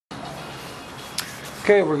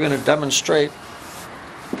Okay, we're going to demonstrate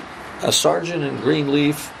a Sargent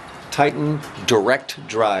Greenleaf Titan direct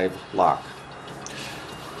drive lock.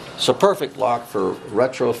 It's a perfect lock for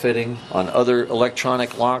retrofitting on other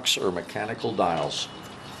electronic locks or mechanical dials.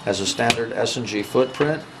 Has a standard S&G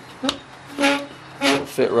footprint. It'll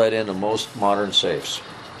fit right into most modern safes.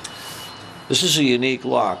 This is a unique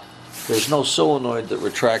lock. There's no solenoid that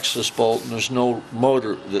retracts this bolt, and there's no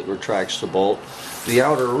motor that retracts the bolt. The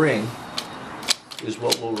outer ring is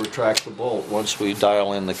what will retract the bolt once we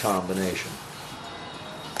dial in the combination.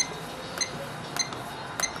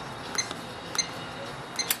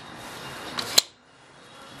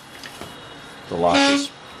 The lock has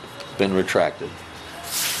been retracted.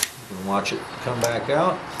 You can watch it come back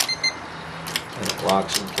out, and it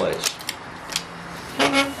locks in place.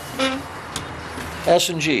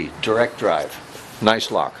 S&G direct drive.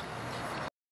 Nice lock.